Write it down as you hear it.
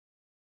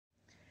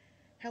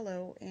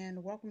Hello,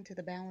 and welcome to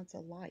the Balance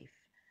of Life.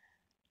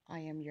 I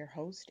am your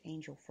host,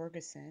 Angel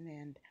Ferguson,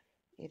 and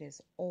it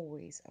is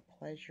always a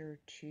pleasure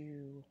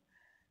to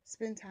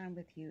spend time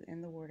with you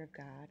in the Word of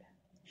God,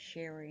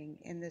 sharing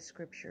in the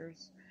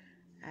scriptures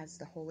as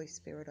the Holy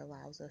Spirit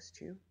allows us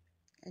to,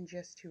 and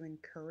just to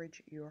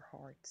encourage your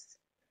hearts.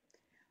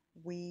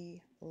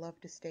 We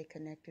love to stay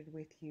connected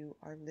with you,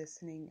 our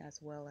listening as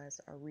well as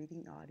our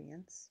reading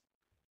audience.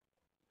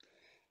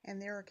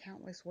 And there are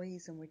countless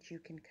ways in which you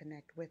can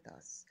connect with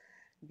us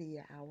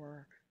via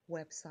our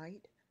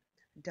website,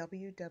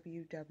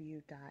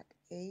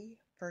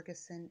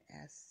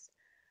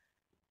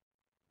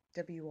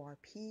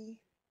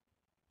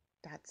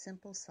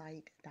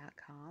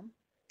 www.afergusonswrp.simplesite.com.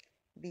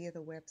 Via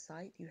the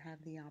website, you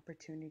have the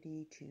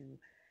opportunity to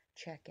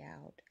check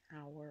out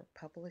our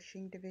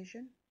publishing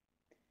division,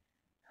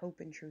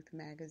 Hope and Truth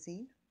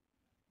Magazine,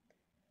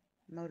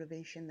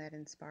 Motivation That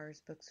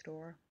Inspires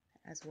Bookstore,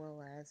 as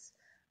well as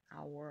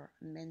our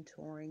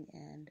mentoring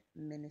and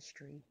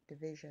ministry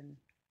division.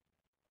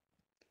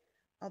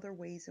 Other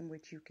ways in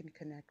which you can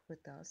connect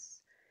with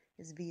us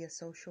is via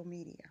social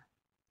media,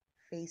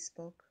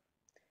 Facebook,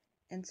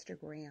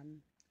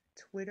 Instagram,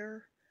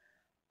 Twitter,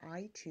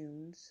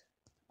 iTunes,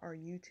 our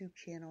YouTube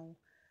channel,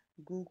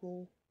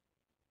 Google,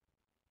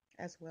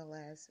 as well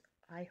as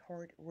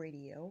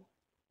iHeartRadio.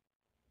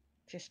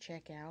 Just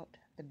check out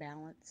The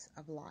Balance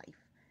of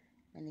Life.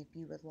 And if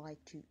you would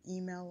like to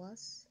email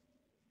us,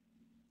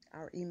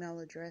 our email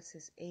address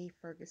is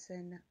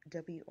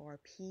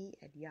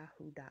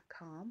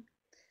afergusonwrp@yahoo.com.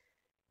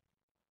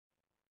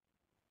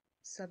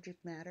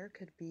 Subject matter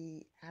could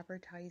be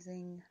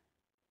advertising,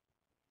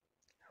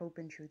 Hope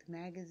and Truth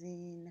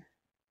Magazine.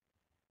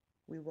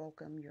 We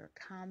welcome your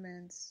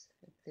comments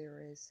if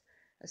there is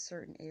a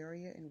certain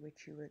area in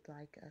which you would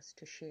like us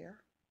to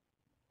share,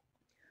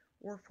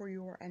 or for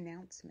your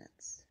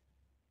announcements,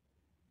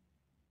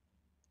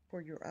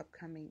 for your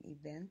upcoming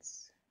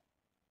events,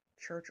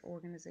 church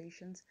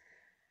organizations.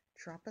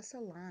 Drop us a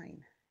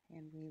line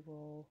and we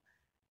will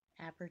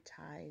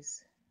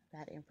advertise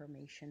that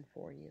information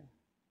for you.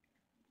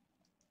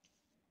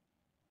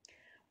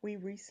 We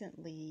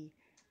recently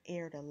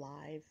aired a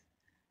live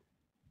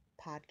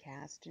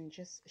podcast and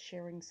just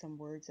sharing some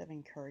words of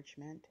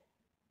encouragement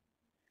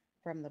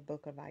from the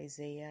book of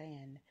Isaiah,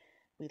 and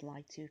we'd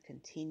like to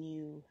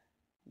continue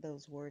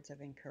those words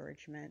of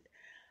encouragement.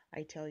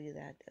 I tell you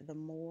that the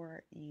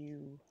more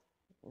you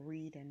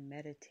read and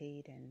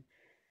meditate and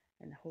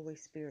the Holy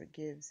Spirit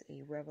gives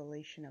a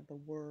revelation of the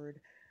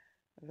word,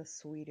 the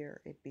sweeter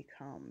it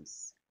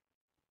becomes.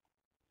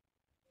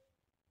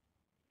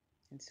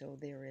 And so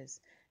there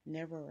is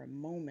never a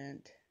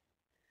moment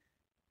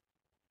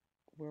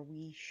where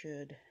we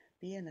should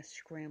be in a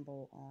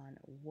scramble on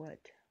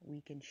what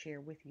we can share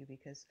with you,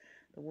 because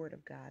the Word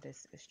of God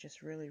is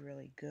just really,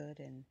 really good,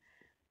 and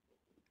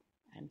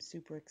I'm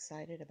super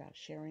excited about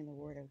sharing the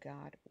Word of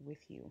God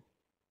with you.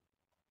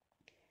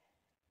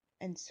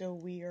 And so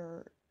we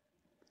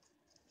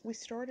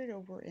started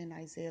over in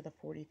Isaiah the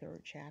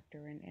 43rd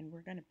chapter, and we're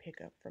going to pick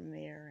up from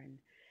there and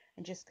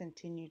just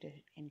continue to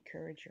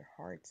encourage your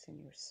hearts and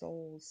your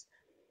souls.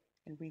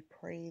 And we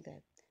pray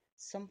that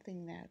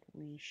something that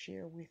we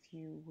share with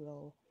you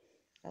will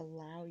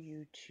allow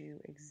you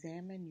to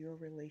examine your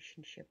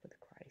relationship with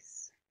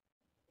Christ.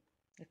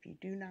 If you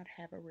do not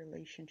have a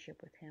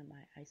relationship with Him,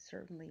 I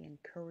certainly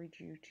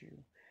encourage you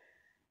to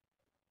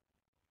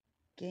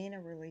gain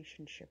a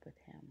relationship with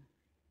Him.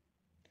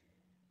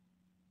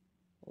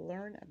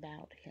 Learn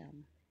about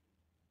Him.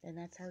 And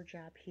that's our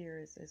job here,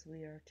 is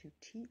we are to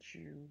teach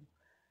you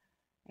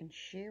and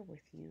share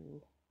with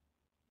you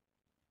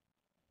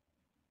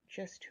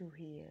just who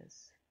He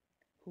is,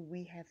 who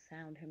we have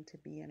found Him to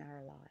be in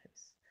our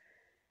lives,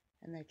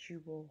 and that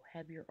you will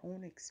have your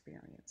own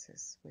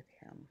experiences with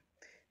Him,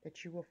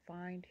 that you will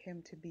find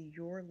Him to be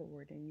your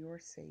Lord and your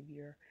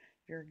Savior,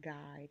 your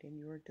guide and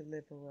your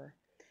deliverer,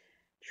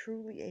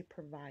 truly a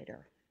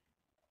provider,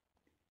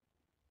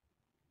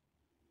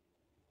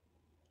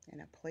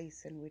 and a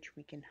place in which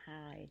we can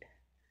hide.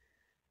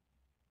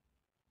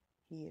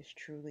 He is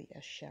truly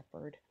a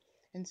shepherd.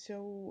 And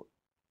so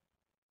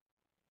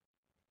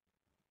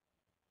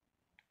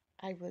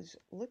I was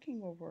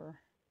looking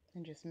over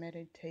and just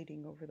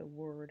meditating over the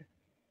word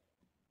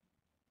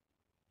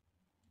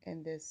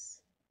in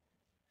this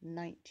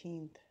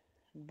 19th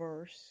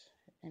verse,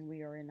 and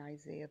we are in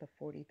Isaiah the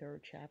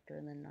 43rd chapter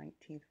in the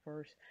 19th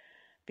verse.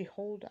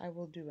 Behold, I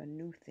will do a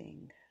new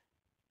thing.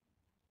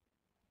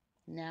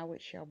 Now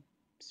it shall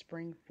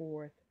spring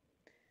forth.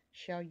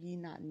 Shall ye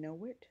not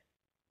know it?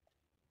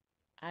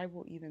 I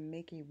will even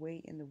make a way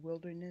in the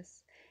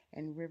wilderness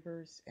and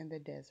rivers in the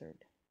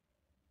desert.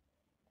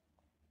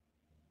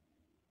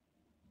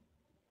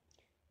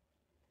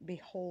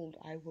 Behold,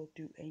 I will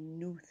do a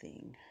new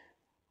thing.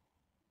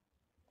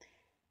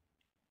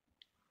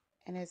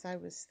 And as I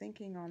was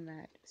thinking on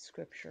that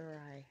scripture,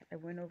 I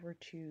went over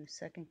to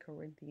 2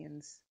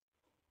 Corinthians,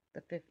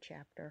 the 5th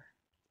chapter,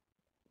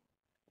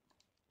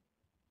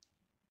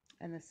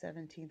 and the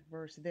 17th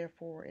verse.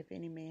 Therefore, if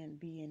any man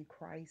be in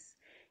Christ,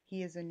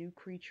 he is a new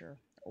creature.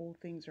 Old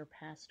things are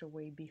passed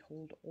away.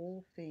 Behold,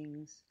 all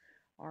things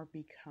are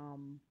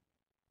become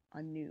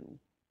anew.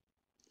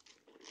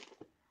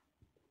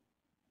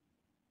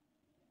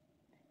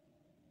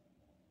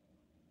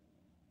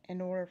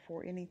 In order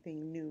for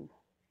anything new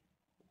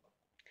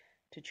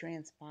to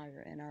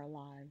transpire in our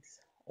lives,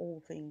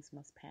 old things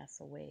must pass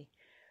away.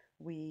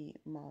 We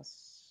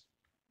must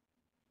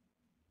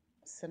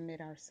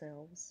submit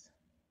ourselves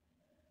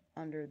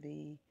under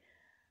the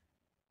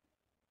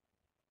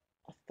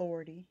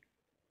authority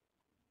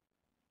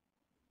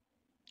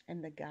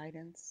and the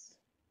guidance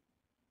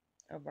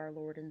of our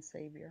Lord and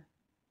Savior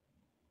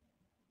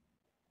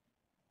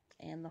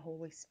and the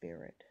Holy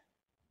Spirit.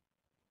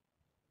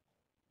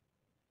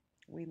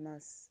 We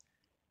must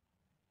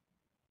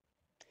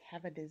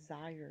have a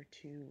desire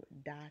to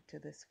die to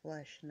this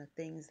flesh and the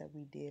things that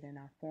we did in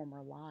our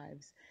former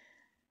lives.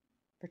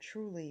 For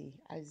truly,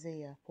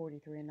 Isaiah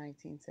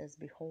 43:19 says,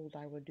 "Behold,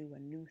 I will do a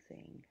new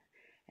thing."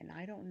 And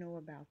I don't know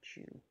about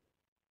you,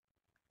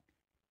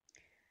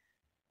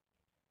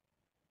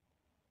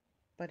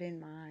 but in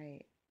my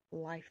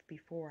life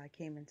before I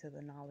came into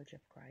the knowledge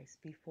of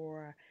Christ,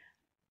 before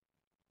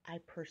I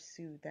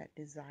pursued that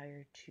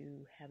desire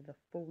to have the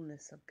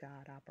fullness of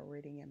God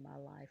operating in my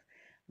life,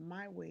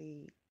 my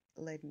way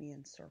led me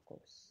in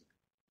circles.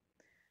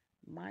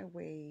 My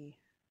way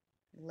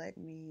led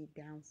me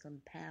down some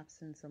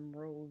paths and some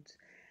roads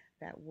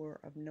that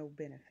were of no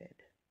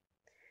benefit.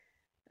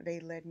 They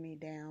led me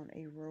down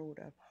a road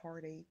of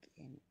heartache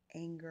and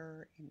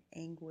anger and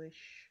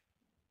anguish,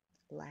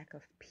 lack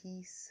of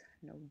peace,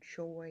 no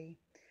joy,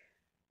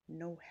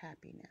 no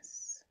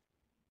happiness.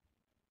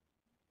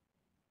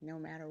 No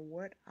matter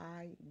what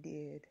I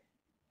did,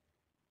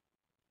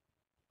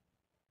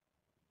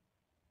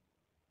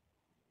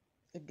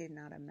 it did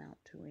not amount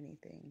to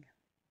anything.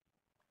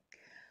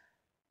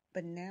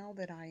 But now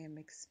that I am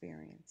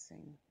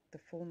experiencing the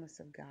fullness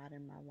of God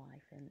in my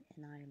life,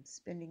 and I am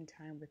spending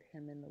time with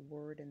Him in the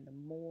Word, and the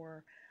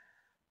more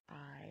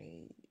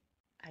I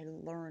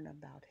learn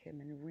about Him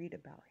and read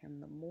about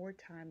Him, the more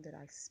time that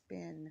I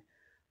spend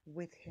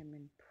with Him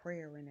in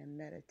prayer and in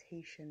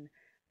meditation,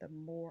 the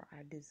more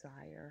I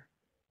desire,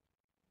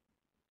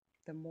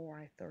 the more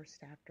I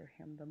thirst after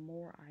Him, the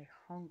more I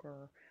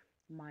hunger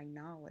my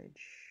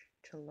knowledge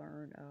to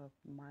learn of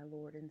my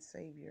Lord and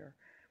Savior,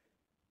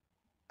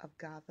 of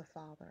God the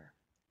Father,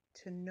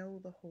 to know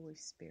the Holy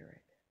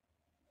Spirit,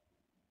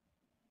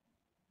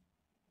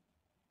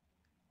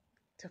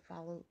 to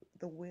follow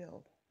the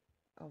will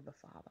of the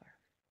Father,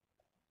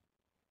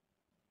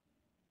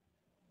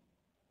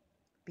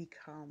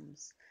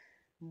 becomes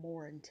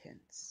more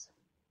intense.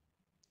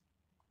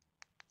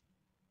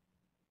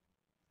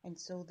 And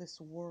so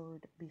this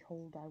word,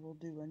 "Behold, I will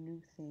do a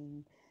new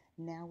thing.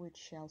 Now it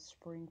shall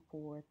spring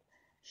forth.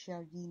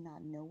 Shall ye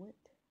not know it?"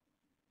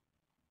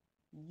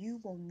 You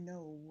will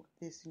know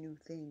this new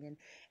thing.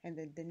 And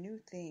the new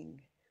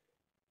thing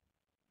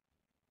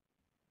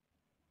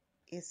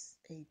is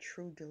a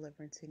true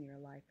deliverance in your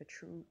life, a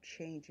true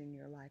change in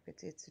your life.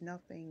 It's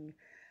nothing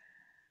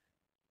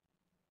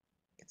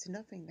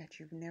that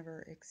you've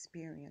never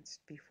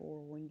experienced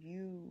before. When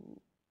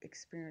you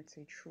experience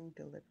a true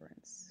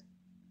deliverance,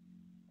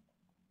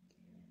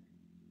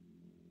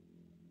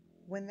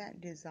 when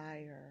that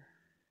desire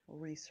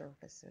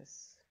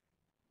resurfaces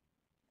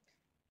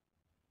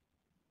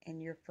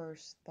and your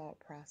first thought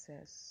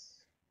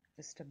process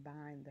is to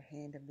bind the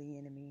hand of the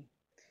enemy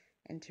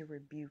and to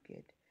rebuke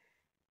it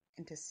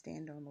and to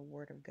stand on the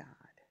word of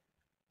God,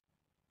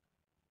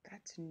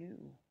 that's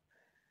new.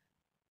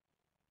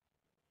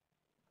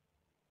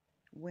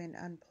 When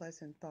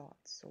unpleasant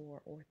thoughts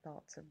or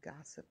thoughts of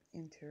gossip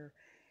enter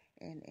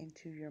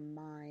into your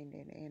mind,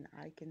 and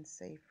I can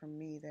say for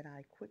me that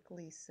I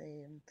quickly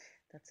say,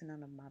 that's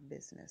none of my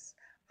business.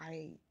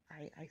 I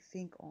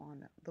think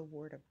on the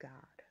word of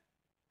God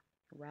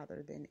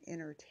rather than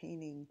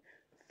entertaining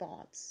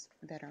thoughts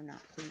that are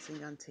not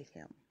pleasing unto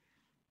Him.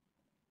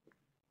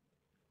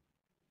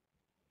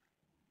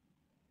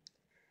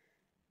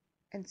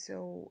 And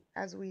so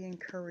as we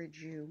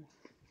encourage you,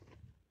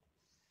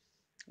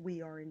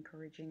 we are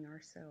encouraging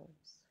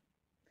ourselves,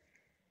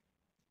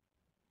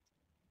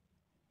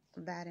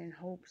 that in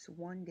hopes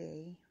one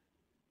day,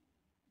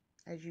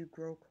 as you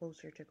grow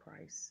closer to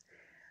Christ,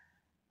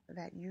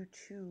 that you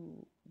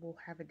too will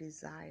have a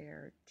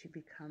desire to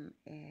become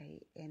an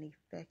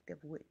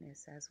effective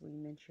witness, as we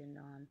mentioned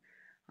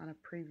on a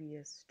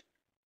previous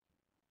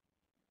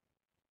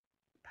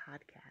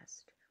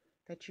podcast,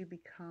 that you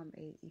become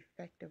an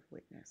effective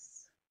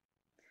witness,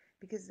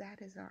 because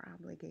that is our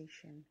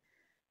obligation.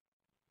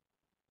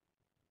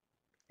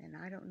 And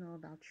I don't know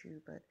about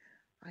you, but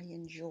I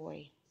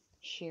enjoy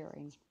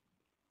sharing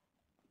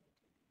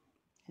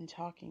and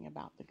talking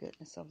about the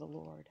goodness of the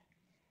Lord.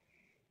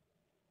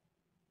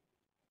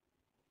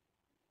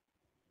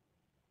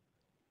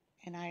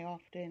 And I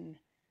often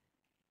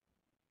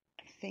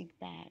think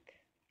back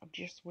of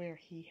just where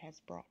He has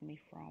brought me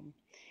from.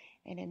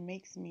 And it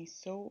makes me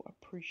so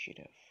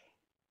appreciative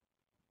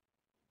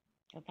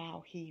of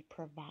how He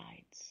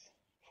provides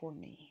for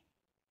me,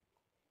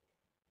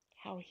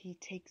 how He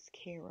takes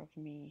care of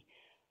me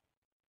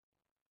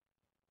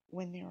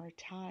when there are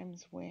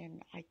times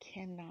when I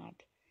cannot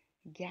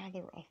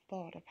gather a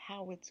thought of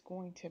how it's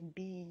going to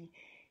be.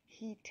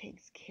 He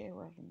takes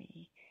care of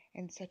me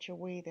in such a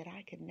way that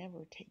I could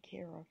never take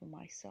care of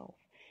myself.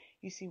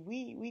 You see,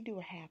 we do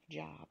a half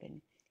job,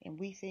 and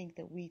we think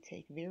that we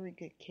take very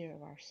good care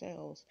of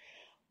ourselves.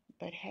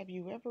 But have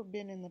you ever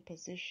been in the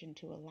position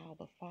to allow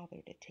the Father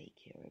to take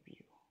care of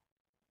you?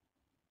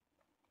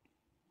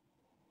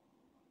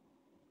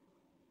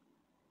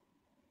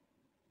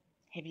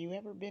 Have you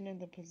ever been in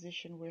the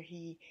position where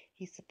He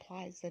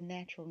supplies the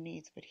natural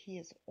needs, but He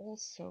is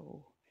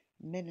also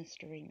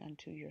ministering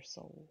unto your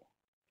soul?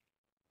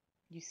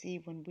 You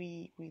see, when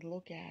we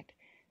look at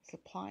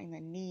supplying the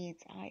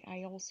needs,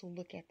 I also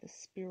look at the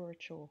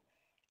spiritual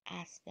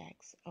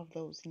aspects of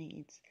those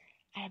needs.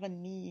 I have a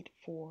need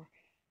for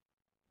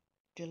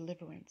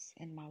deliverance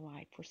in my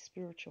life, for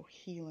spiritual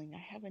healing.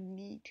 I have a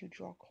need to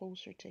draw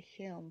closer to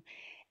Him,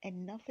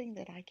 and nothing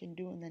that I can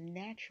do in the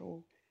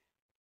natural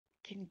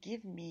can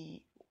give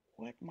me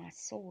what my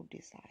soul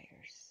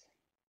desires.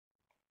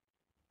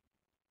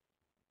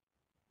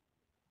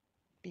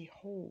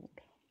 Behold,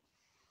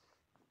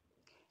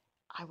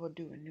 I will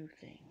do a new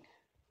thing.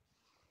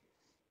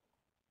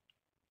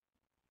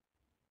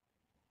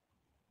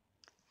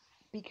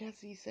 Because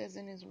He says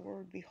in His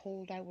word,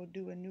 behold, I will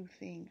do a new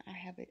thing. I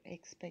have an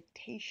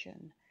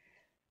expectation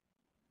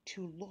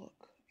to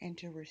look and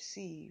to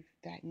receive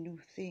that new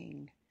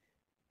thing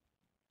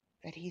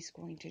that He's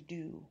going to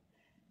do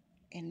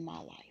in my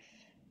life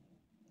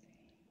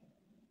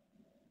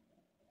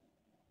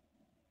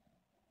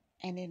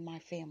and in my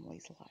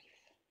family's life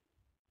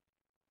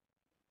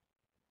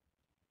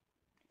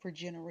for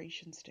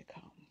generations to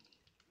come.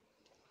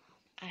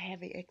 I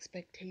have an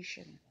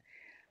expectation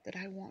that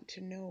I want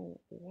to know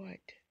what.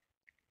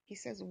 He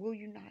says, will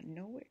you not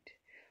know it?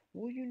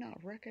 Will you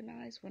not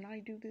recognize when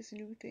I do this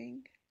new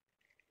thing?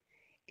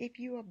 If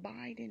you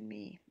abide in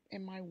me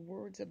and my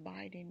words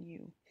abide in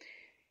you,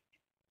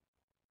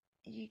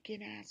 ye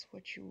can ask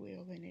what you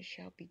will and it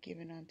shall be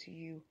given unto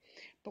you.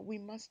 But we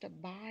must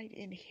abide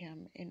in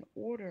Him in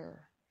order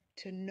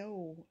to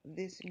know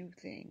this new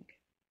thing.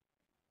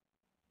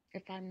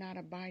 If I'm not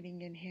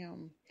abiding in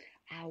Him,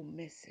 I'll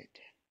miss it.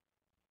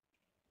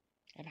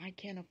 And I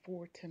can't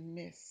afford to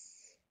miss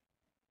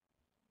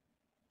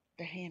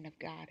the hand of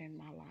God in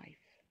my life.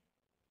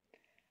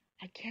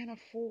 I can't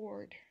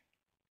afford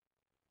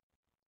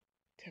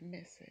to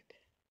miss it.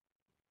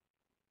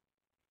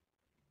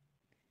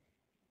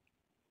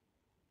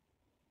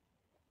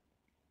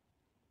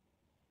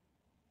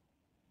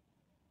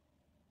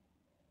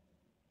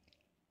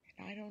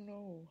 And I don't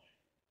know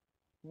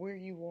where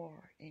you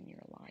are in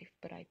your life,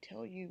 but I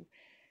tell you,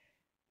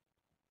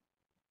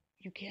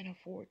 you can't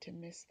afford to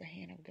miss the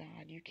hand of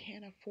God. You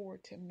can't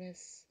afford to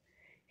miss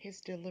His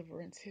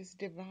deliverance, His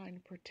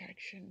divine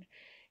protection.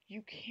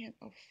 You can't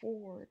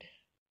afford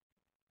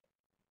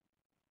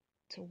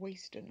to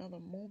waste another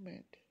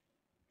moment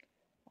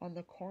on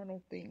the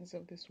carnal things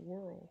of this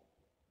world.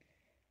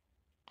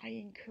 I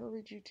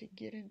encourage you to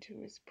get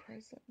into His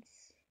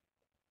presence.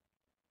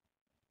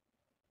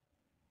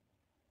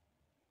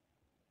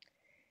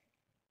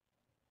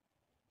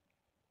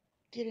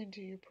 Get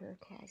into your prayer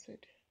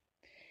closet.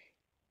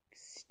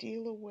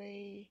 Steal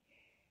away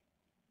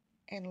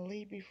and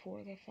lay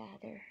before the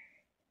Father.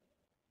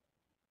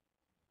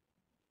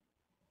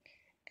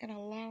 And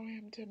allow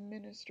Him to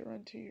minister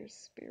unto your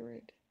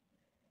spirit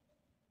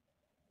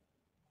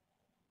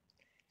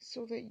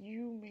so that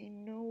you may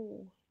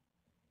know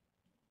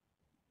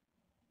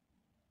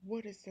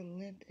what is the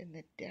length and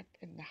the depth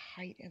and the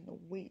height and the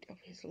weight of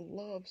His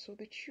love, so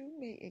that you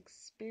may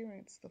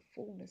experience the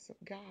fullness of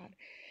God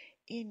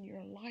in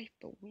your life.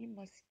 But we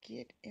must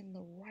get in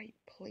the right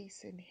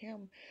place in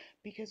Him,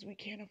 because we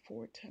can't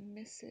afford to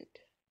miss it.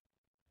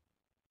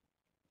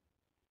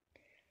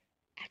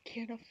 I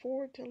can't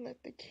afford to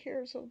let the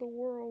cares of the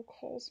world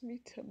cause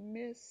me to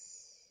miss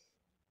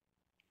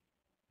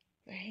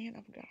the hand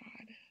of God.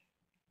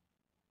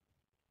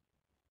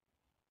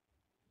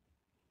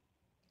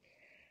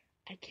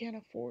 I can't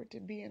afford to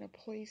be in a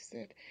place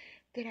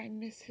that I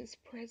miss His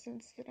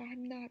presence, that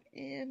I'm not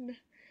in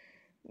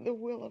the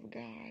will of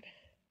God.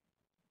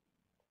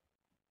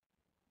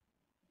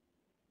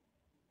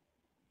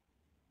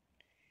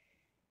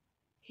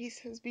 He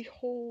says,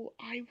 behold,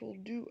 I will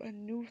do a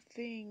new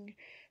thing.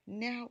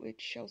 Now it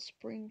shall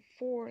spring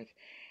forth.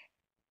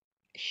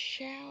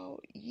 Shall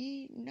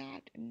ye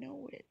not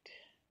know it?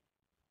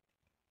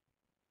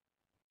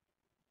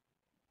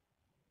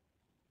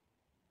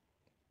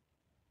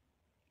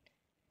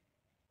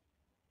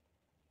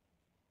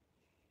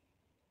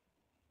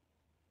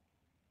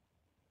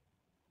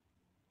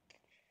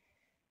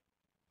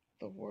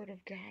 The Word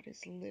of God is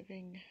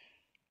living.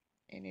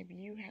 And if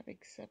you have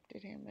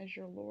accepted Him as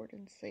your Lord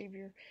and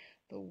Savior,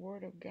 the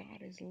Word of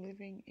God is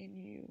living in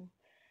you.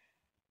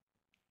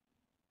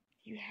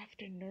 You have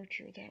to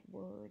nurture that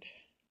Word.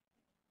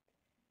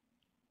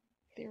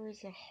 There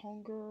is a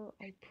hunger,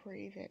 I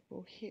pray, that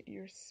will hit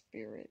your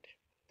spirit.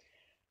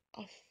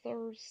 A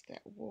thirst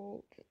that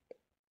will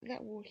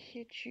that will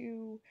hit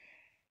you,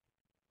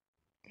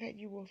 that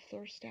you will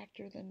thirst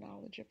after the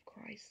knowledge of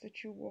Christ,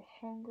 that you will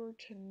hunger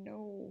to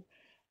know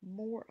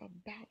more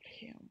about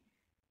Him,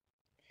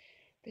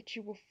 that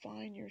you will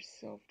find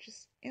yourself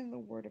just in the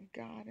Word of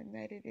God, and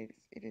that it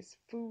is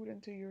food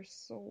unto your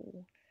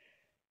soul.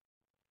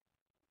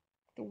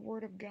 The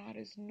Word of God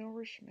is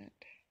nourishment.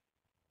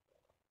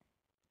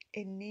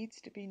 It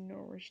needs to be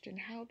nourished. And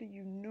how do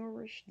you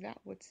nourish that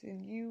what's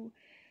in you?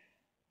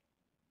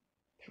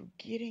 Through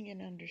getting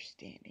an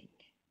understanding.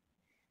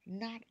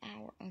 Not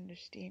our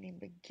understanding,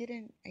 but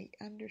getting an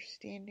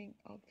understanding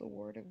of the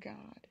Word of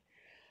God.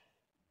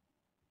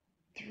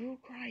 Through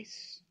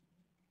Christ,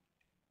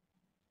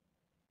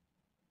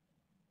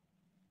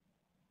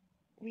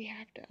 we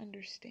have to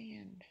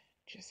understand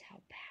just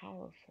how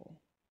powerful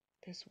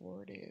this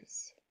Word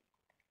is.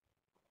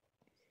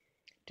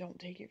 Don't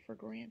take it for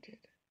granted.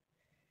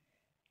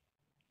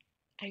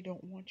 I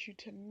don't want you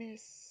to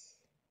miss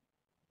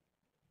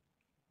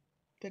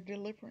the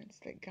deliverance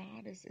that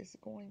God is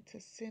going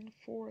to send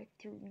forth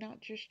through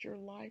not just your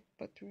life,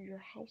 but through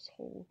your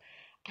household.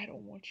 I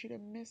don't want you to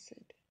miss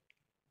it.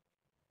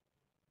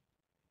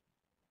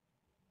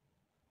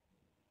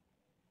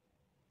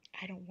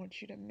 I don't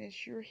want you to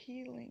miss your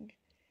healing.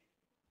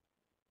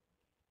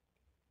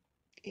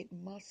 It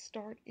must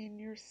start in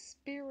your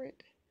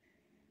spirit.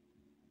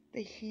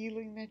 The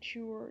healing that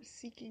you are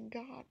seeking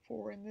God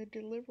for and the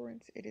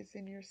deliverance, it is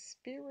in your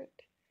spirit.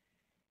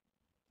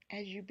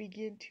 As you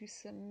begin to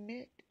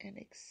submit and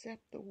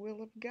accept the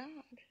will of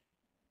God,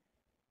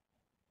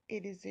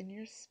 it is in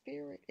your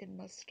spirit. It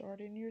must start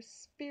in your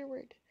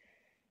spirit.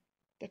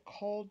 The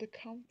call to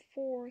come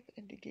forth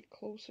and to get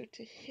closer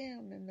to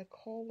Him, and the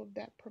call of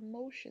that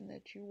promotion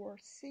that you are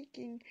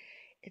seeking,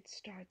 it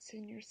starts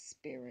in your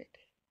spirit.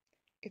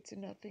 It's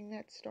nothing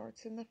that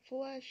starts in the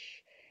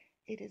flesh.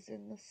 It is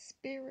in the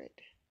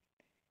spirit.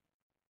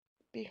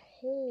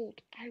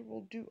 Behold, I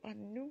will do a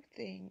new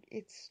thing.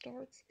 It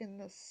starts in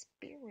the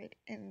spirit,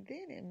 and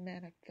then it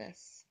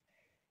manifests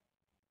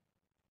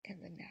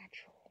in the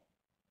natural.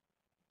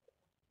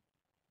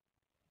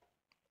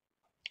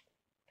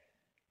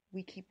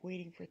 We keep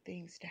waiting for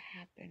things to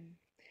happen,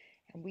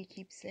 and we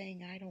keep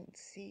saying, I don't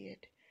see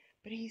it.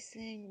 But He's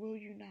saying, will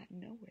you not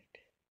know it?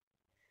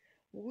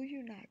 Will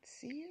you not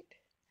see it?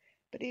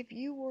 But if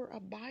you were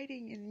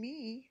abiding in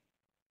me,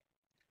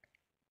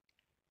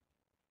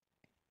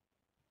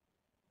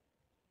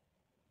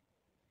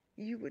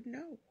 you would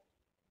know.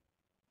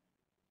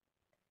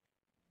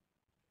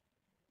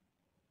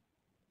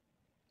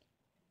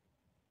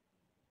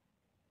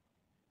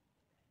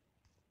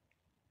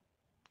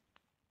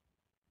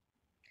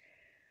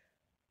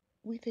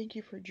 We thank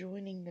you for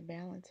joining the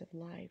balance of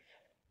life.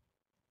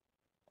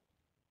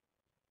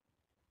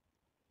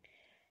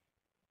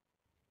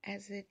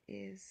 As it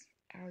is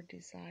our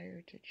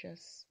desire to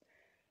just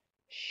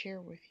share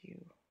with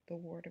you the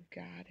Word of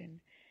God.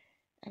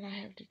 And I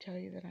have to tell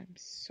you that I'm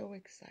so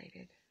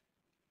excited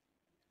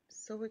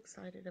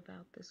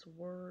about this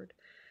Word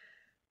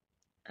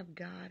of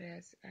God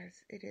as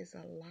it is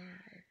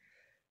alive.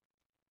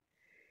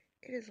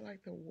 It is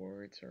like the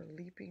words are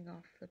leaping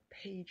off the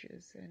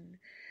pages, and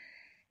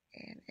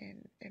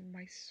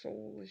my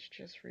soul is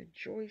just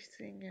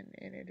rejoicing,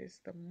 and it is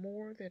the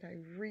more that I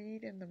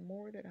read and the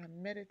more that I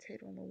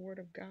meditate on the Word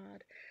of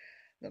God,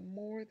 the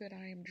more that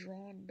I am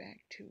drawn back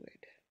to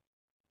it.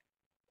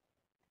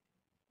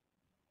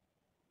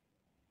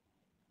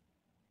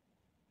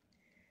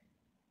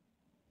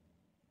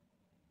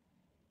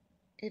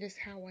 It is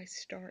how I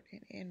start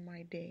and end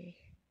my day.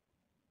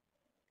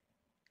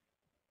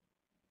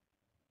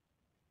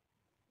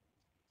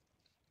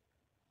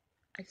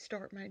 I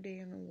start my day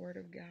in the Word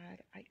of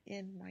God. I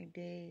end my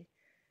day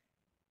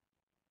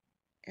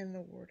in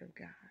the Word of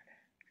God.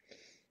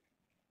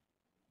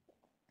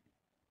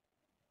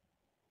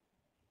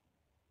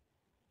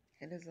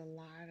 It is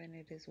alive and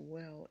it is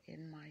well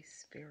in my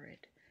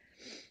spirit.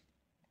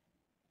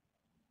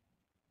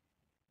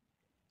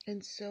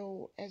 And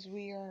so, as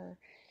we are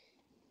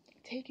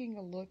taking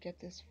a look at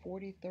this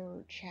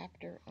 43rd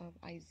chapter of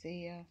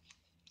Isaiah,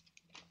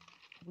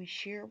 we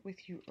shared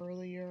with you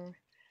earlier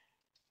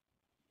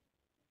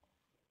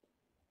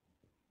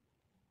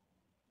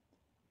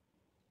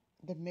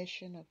the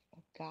mission of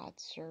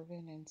God's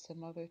servant and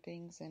some other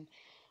things, and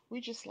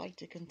we just like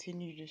to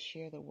continue to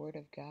share the Word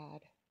of God.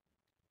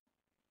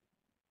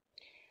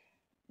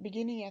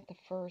 Beginning at the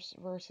first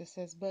verse, it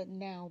says, But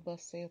now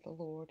thus saith the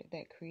Lord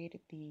that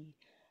created thee,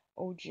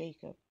 O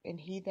Jacob, and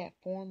he that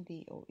formed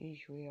thee, O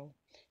Israel.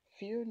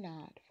 Fear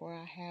not, for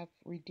I have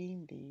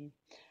redeemed thee.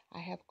 I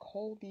have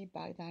called thee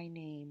by thy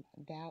name,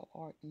 thou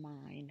art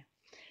mine.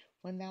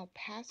 When thou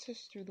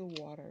passest through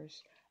the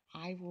waters,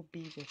 I will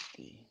be with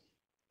thee.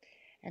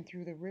 And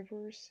through the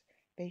rivers,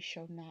 they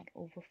shall not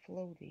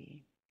overflow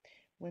thee.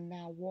 When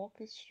thou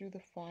walkest through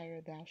the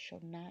fire, thou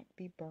shalt not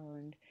be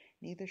burned,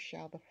 neither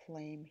shall the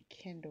flame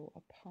kindle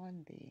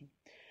upon thee.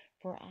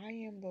 For I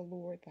am the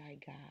Lord thy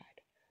God,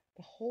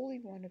 the Holy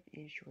One of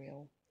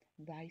Israel,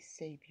 thy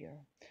Savior.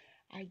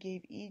 I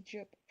gave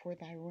Egypt for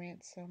thy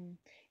ransom,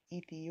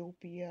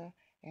 Ethiopia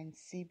and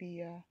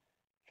Sebia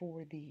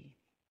for thee.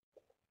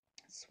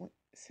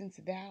 Since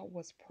thou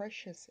wast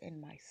precious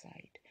in my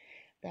sight,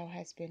 thou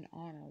hast been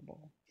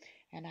honorable,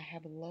 and I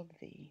have loved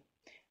thee.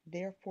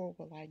 Therefore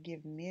will I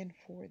give men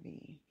for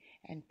thee,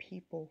 and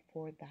people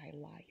for thy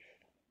life.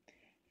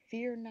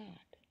 Fear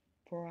not,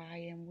 for I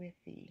am with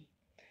thee.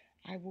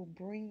 I will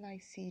bring thy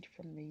seed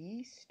from the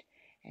east,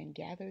 and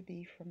gather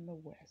thee from the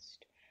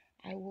west.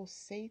 I will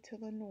say to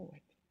the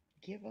north,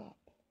 Give up,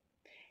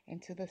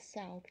 and to the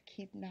south,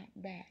 Keep not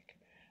back.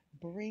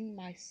 Bring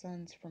my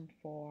sons from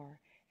far,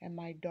 and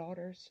my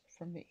daughters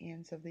from the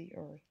ends of the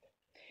earth,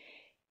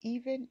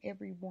 even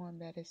every one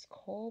that is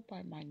called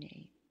by my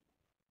name.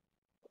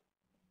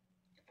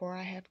 For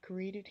I have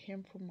created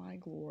him for my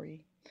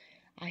glory.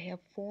 I have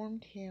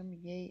formed him,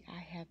 yea, I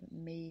have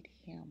made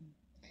him.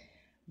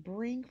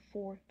 Bring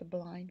forth the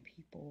blind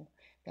people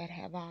that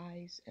have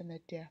eyes, and the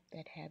deaf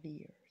that have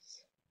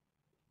ears.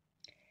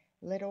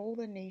 Let all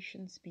the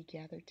nations be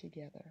gathered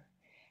together,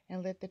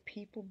 and let the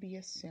people be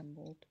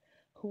assembled,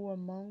 who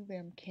among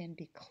them can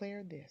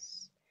declare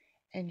this,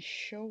 and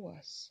show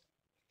us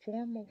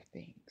formal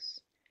things.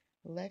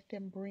 Let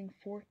them bring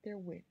forth their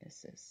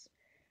witnesses,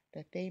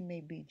 that they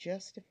may be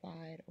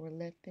justified, or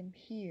let them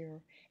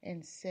hear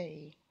and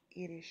say,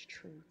 It is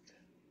truth.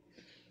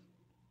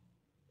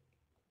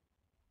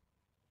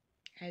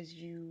 As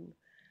you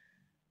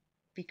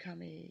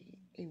become a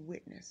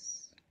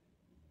witness,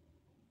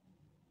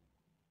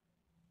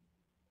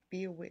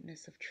 be a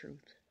witness of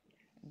truth.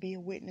 Be a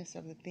witness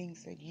of the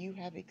things that you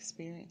have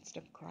experienced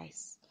of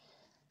Christ,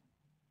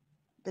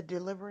 the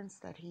deliverance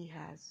that He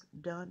has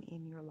done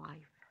in your life,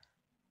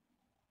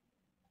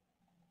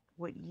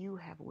 what you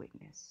have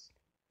witnessed,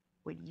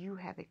 what you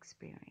have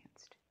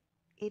experienced.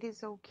 It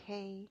is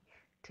okay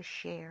to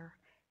share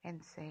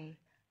and say,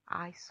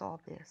 I saw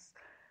this.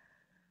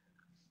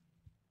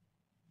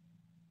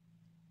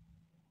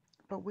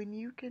 But when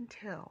you can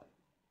tell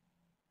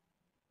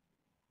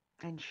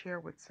and share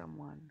with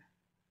someone,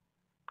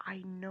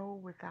 I know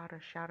without a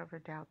shadow of a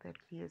doubt that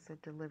He is a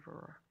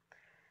deliverer,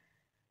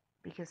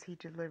 because He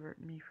delivered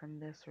me from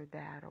this or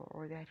that,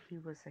 or that He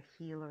was a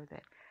healer,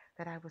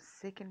 that I was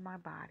sick in my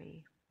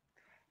body,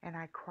 and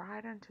I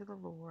cried unto the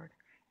Lord,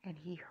 and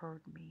He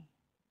heard me.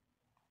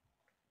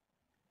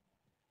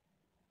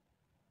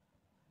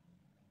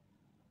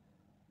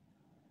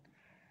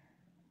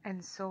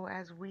 And so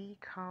as we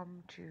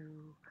come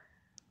to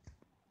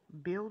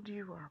build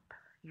you up,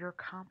 your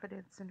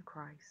confidence in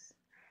Christ,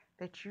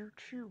 that you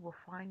too will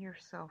find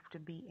yourself to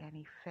be an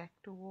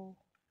effectual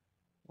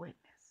witness.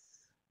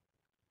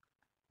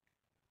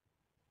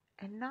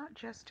 And not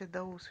just to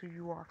those who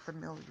you are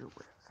familiar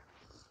with,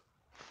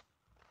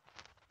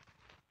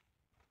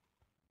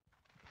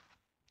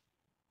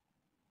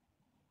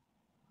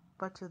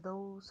 but to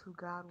those who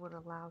God would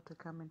allow to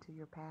come into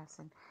your path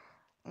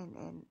and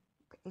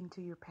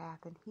into your path,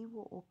 and He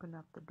will open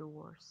up the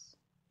doors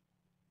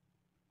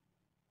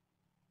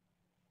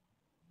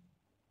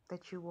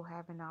that you will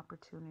have an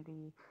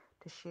opportunity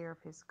to share of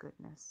His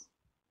goodness,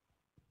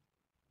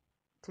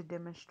 to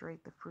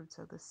demonstrate the fruits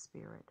of the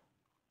Spirit.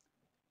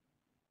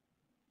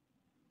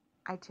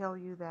 I tell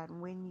you that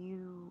when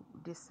you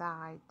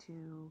decide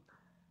to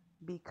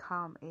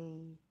become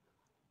a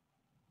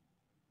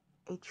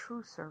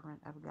true servant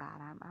of God,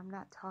 I'm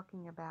not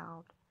talking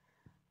about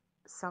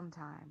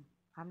sometime.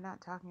 I'm not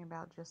talking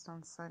about just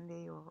on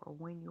Sunday or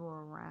when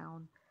you're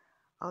around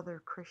other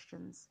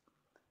Christians,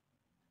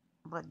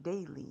 but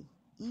daily,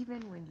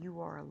 even when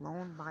you are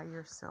alone by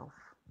yourself,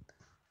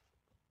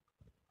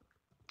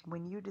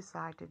 when you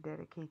decide to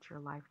dedicate your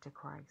life to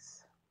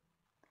Christ,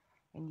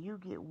 and you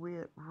get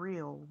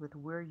real with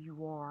where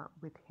you are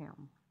with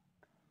Him,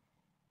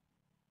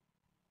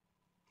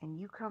 and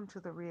you come to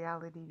the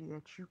reality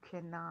that you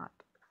cannot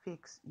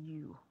fix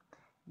you,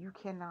 you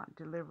cannot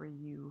deliver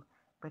you,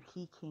 but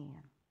He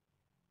can.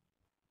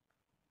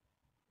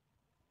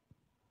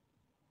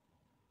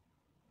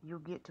 You'll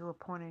get to a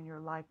point in your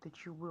life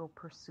that you will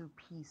pursue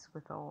peace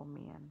with all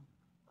men.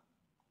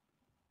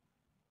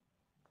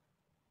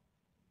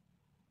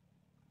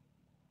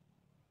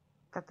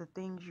 That the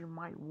things you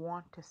might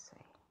want to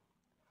say,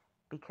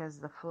 because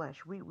the flesh,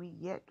 we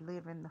yet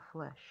live in the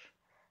flesh.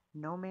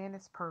 No man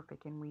is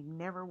perfect, and we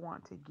never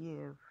want to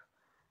give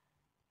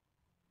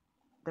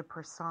the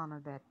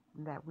persona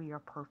that we are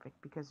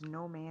perfect, because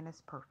no man is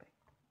perfect.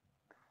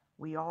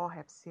 We all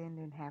have sinned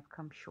and have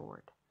come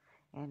short.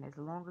 And as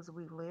long as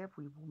we live,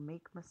 we will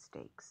make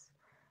mistakes.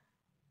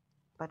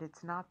 But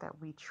it's not that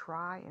we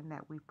try and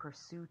that we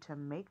pursue to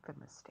make the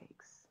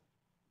mistakes.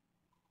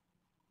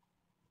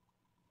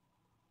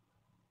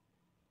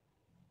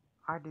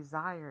 Our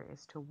desire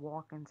is to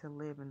walk and to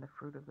live in the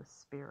fruit of the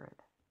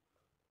Spirit.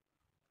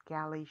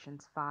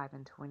 Galatians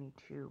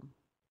 5:22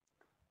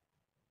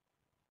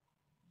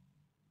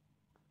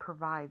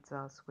 provides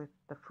us with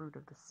the fruit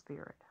of the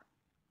Spirit.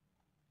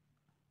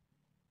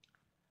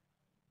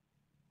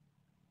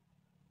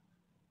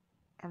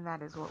 And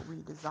that is what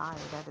we desire.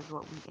 That is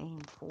what we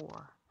aim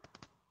for.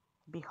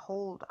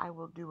 Behold, I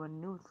will do a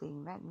new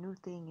thing. That new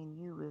thing in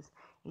you is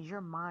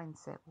your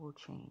mindset will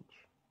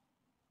change.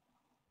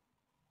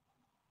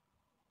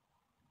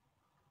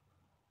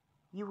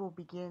 you will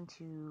begin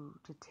to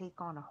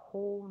take on a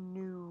whole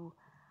new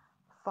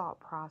thought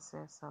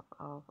process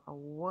of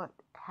what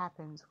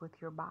happens with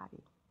your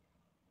body,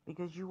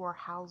 because you are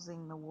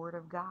housing the Word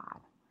of God.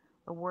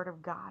 The Word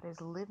of God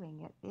is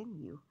living it in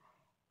you.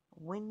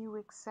 When you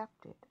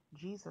accepted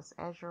Jesus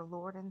as your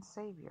Lord and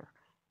Savior,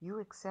 you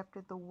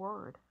accepted the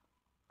Word.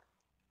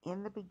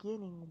 In the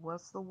beginning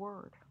was the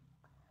Word.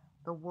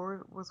 The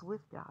Word was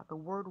with God. The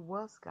Word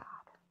was God.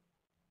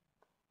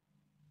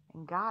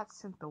 And God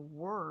sent the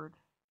Word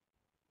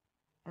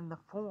in the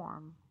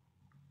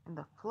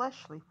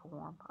fleshly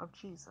form of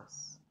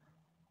Jesus.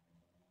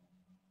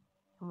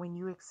 And when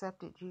you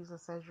accepted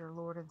Jesus as your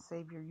Lord and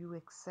Savior, you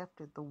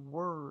accepted the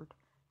Word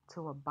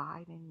to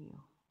abide in you.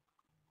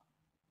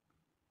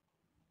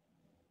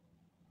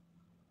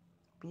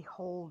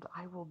 Behold,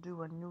 I will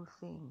do a new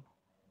thing.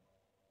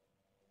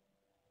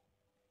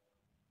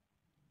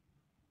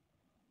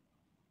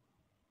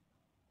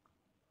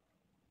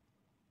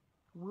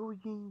 Will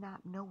ye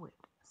not know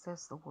it,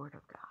 says the Word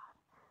of God?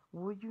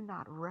 Will you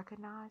not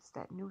recognize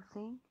that new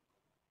thing?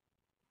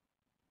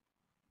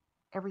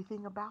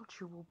 Everything about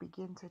you will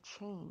begin to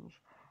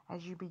change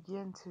as you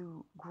begin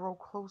to grow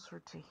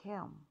closer to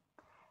Him.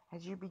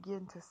 As you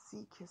begin to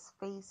seek His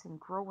face and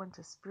grow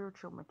into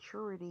spiritual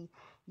maturity,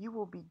 you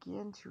will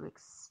begin to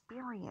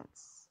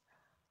experience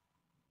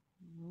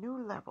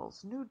new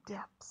levels, new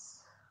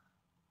depths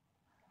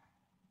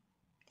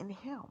in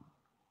Him.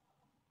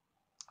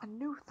 A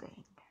new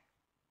thing.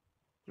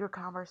 Your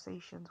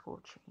conversations will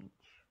change.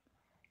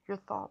 Your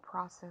thought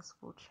process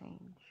will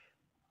change.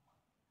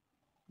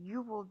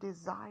 You will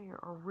desire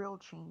a real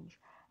change,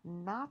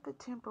 not the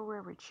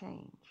temporary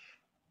change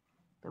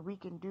that we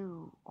can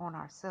do on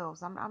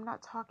ourselves. I'm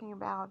not talking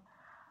about,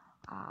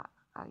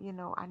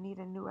 I need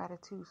a new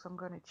attitude, so I'm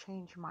going to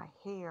change my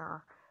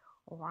hair,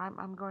 or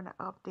I'm going to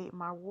update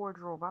my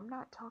wardrobe. I'm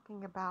not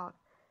talking about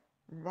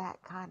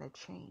that kind of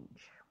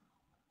change.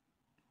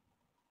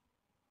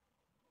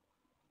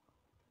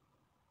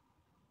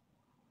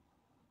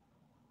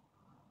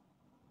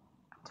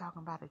 I'm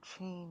talking about a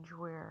change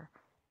where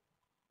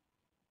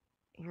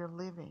you're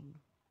living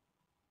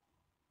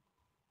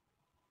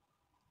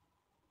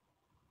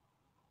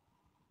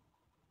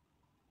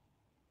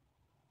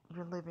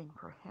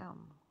for Him.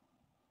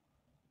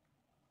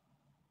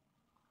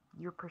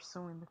 You're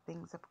pursuing the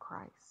things of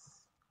Christ.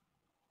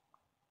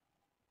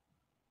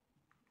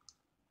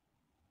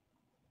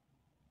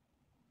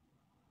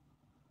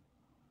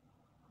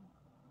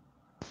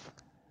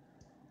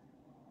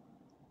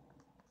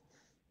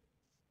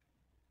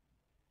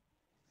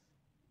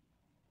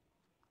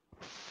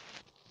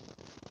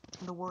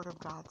 The Word of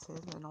God says,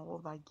 in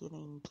all thy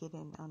getting, get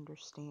in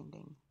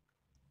understanding.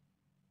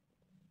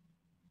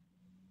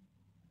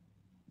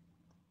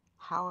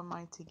 How am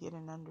I to get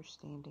an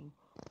understanding?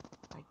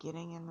 By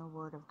getting in the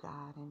Word of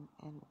God.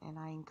 And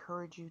I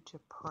encourage you to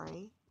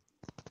pray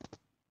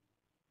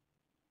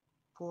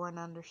for an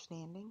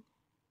understanding,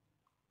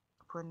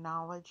 for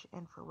knowledge,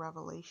 and for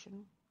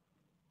revelation.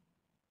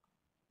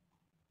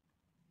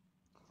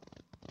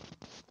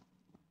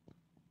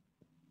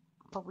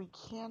 But we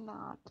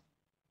cannot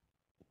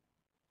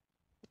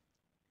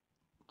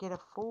get a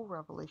full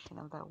revelation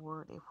of that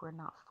Word if we're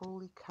not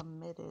fully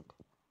committed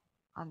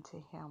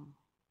unto Him.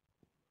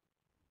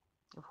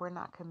 If we're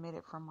not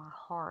committed from our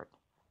heart,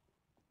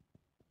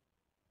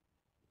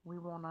 we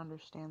won't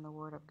understand the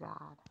Word of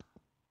God.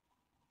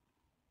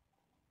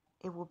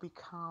 It will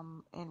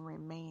become and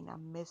remain a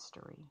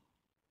mystery.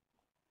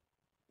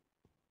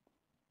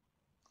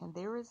 And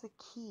there is a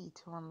key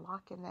to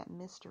unlocking that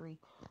mystery,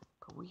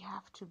 but we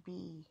have to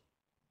be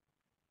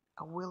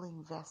a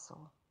willing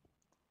vessel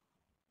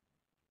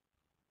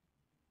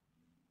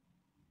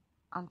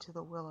unto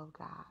the will of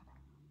God.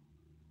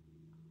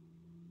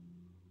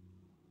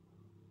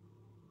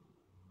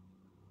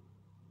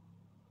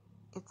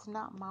 It's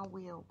not my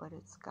will, but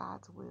it's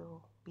God's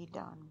will be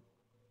done.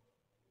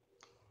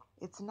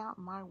 It's not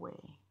my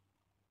way,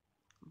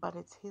 but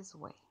it's His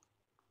way.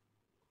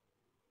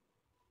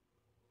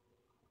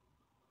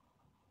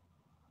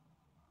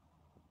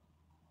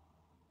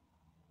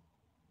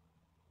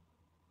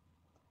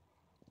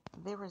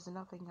 There is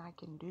nothing I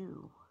can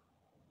do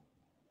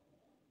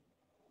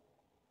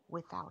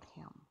without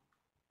Him.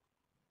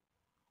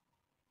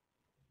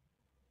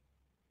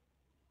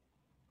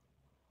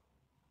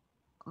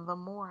 The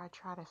more I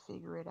try to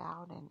figure it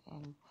out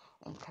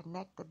and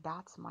connect the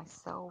dots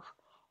myself,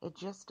 it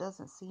just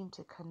doesn't seem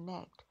to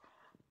connect.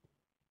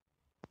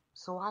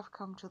 So I've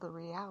come to the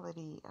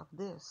reality of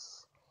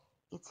this.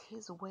 It's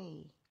His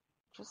way,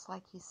 just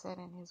like He said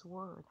in His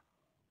Word.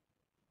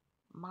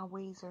 My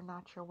ways are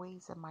not your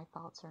ways, and my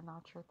thoughts are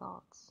not your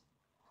thoughts.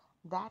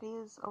 That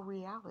is a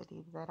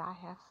reality that I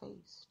have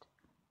faced.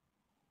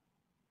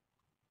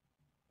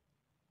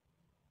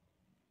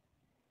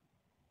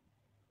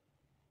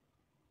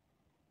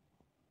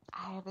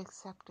 I have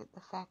accepted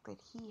the fact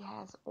that He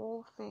has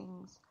all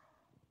things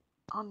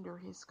under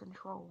His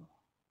control.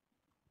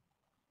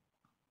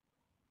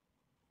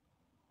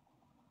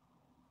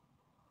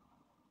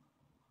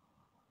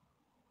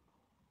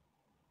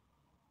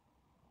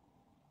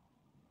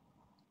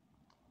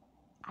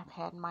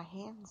 had my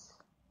hands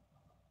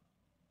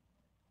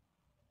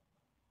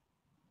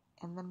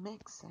in the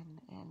mix,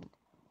 and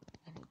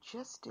it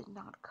just did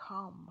not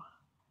come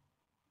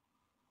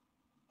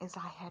as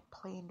I had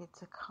planned it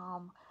to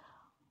come.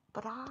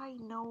 But I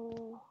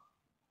know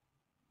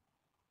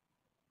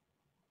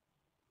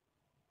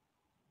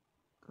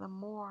the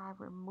more I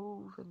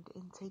remove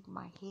and take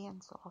my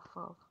hands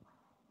off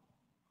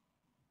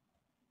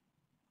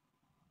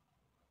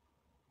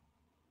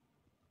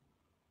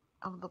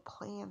of the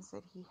plans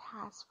that he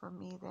has for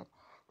me, that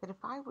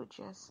if I would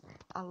just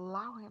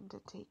allow him to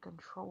take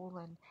control,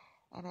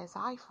 and as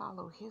I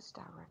follow his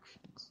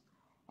directions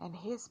and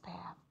his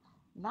path,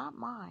 not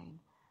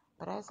mine,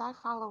 but as I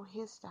follow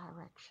his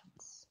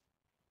directions,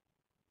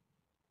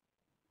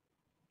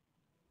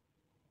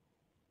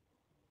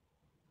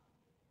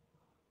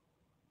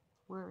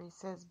 where he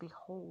says,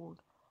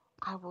 behold,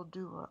 I will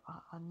do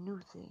a new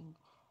thing,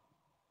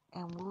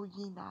 and will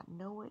ye not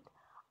know it?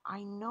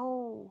 I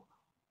know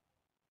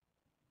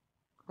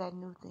that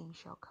new thing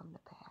shall come to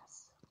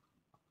pass.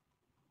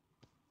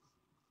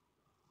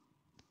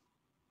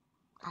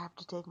 I have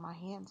to take my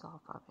hands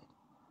off of it.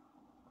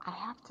 I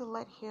have to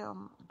let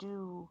him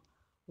do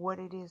what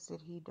it is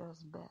that he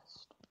does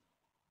best.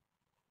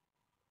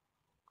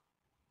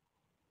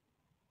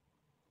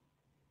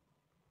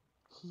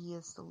 He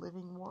is the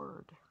living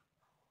word.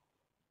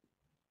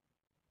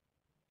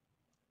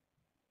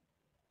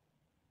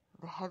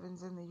 The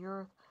heavens and the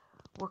earth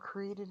were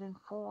created in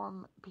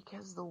form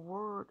because the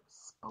word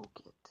spoke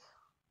it.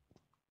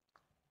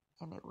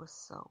 And it was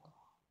so.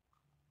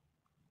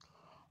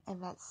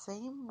 And that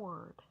same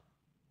word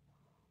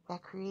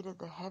that created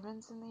the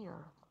heavens and the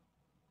earth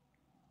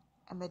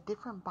and the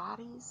different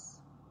bodies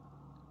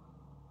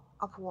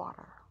of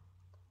water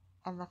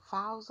and the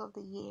fowls of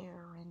the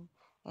air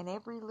and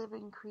every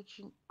living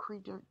creature,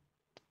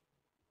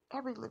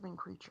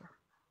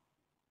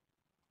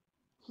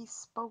 he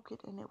spoke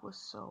it and it was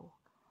so.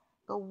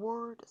 The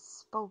word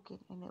spoke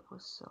it and it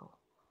was so.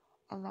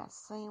 And that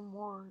same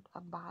word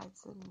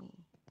abides in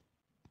me.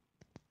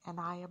 And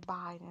I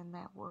abide in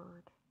that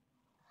word.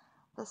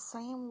 The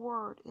same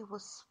word, it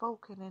was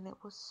spoken and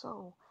it was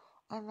so.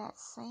 And that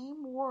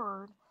same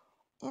word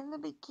in the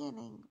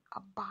beginning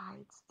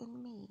abides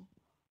in me.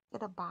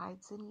 It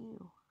abides in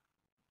you.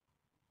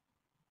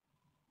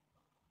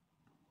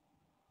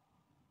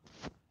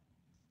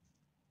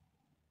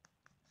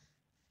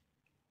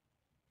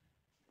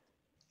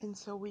 And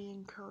so we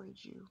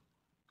encourage you.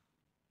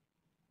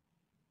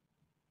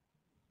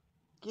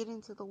 Get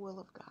into the will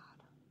of God.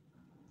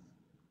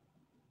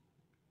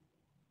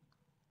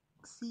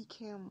 Seek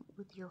him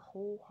with your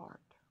whole heart.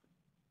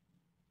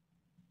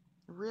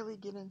 Really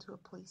get into a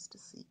place to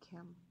seek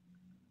him.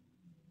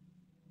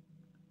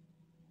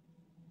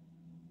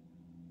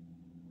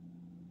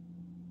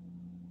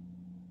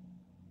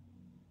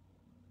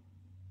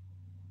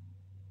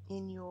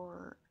 In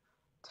your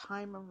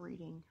time of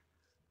reading,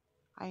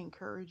 I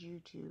encourage you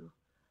to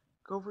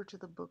go over to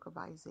the book of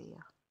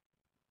Isaiah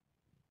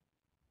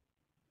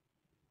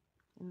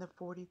in the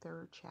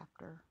 43rd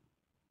chapter,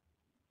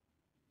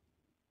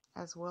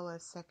 as well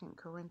as 2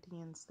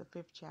 Corinthians, the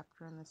 5th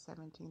chapter and the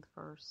 17th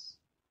verse.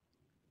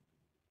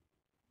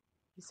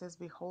 He says,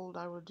 behold,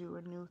 I will do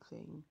a new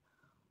thing.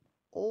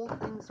 Old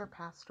things are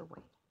passed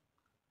away.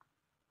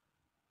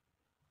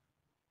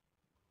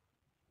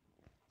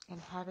 And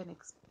have an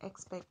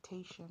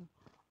expectation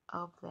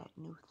of that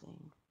new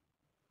thing.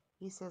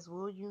 He says,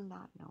 will you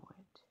not know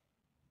it?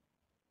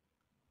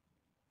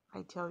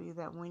 I tell you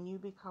that when you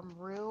become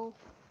real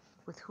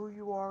with who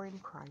you are in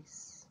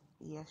Christ,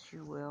 yes,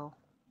 you will.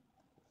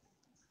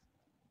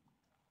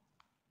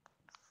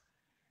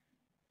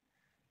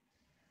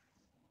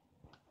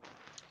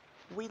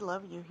 We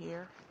love you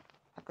here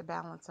at The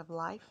Balance of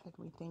Life, and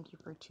we thank you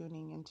for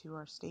tuning into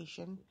our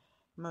station,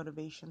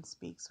 Motivation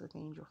Speaks with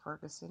Angel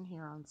Ferguson,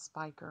 here on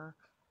Spiker.com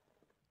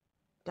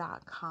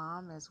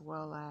as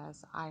well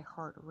as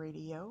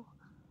iHeartRadio.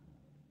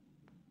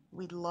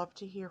 We'd love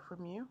to hear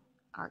from you.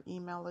 Our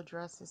email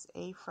address is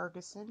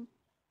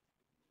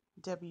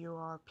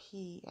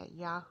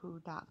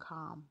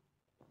afergusonwrp@yahoo.com.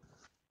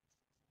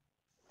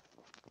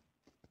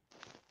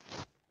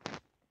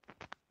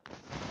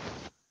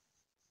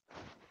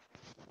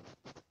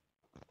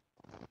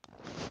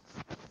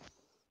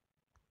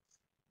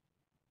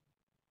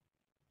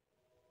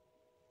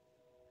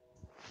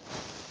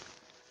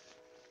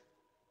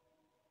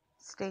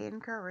 Stay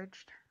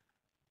encouraged,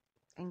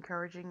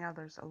 encouraging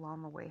others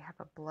along the way. Have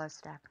a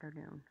blessed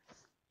afternoon.